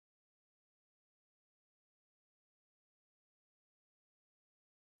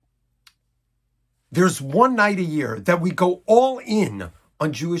There's one night a year that we go all in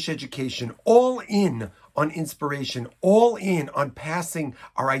on Jewish education, all in on inspiration, all in on passing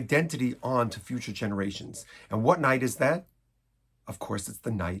our identity on to future generations. And what night is that? Of course, it's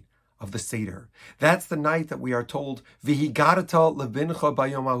the night of the Seder. That's the night that we are told, V'higadata levincha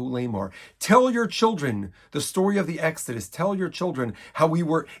bayom hahu lemor. Tell your children the story of the Exodus. Tell your children how we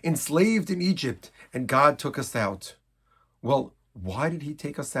were enslaved in Egypt and God took us out. Well, why did he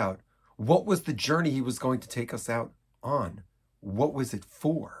take us out? What was the journey he was going to take us out on? What was it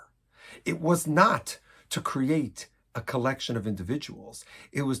for? It was not to create a collection of individuals.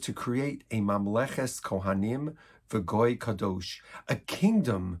 It was to create a mamleches kohanim v'goy kadosh, a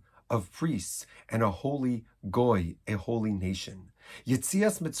kingdom of priests and a holy goy, a holy nation.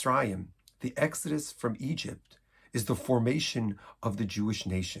 Yetzias Mitzrayim, the exodus from Egypt, is the formation of the Jewish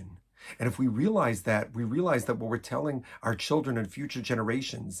nation. And if we realize that what we're telling our children and future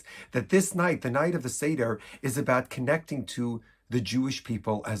generations, that this night, the night of the Seder, is about connecting to the Jewish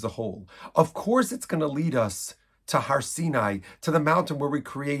people as a whole. Of course, it's going to lead us to Har Sinai, to the mountain where we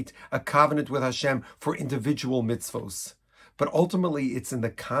create a covenant with Hashem for individual mitzvos. But ultimately, it's in the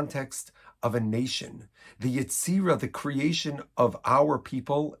context of a nation. The Yetzirah, the creation of our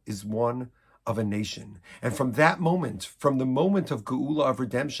people, is one of a nation. And from that moment, from the moment of Geula, of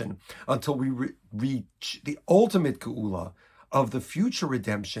redemption, until we reach the ultimate Geula of the future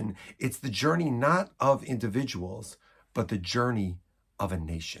redemption, it's the journey not of individuals, but the journey of a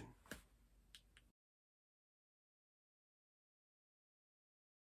nation.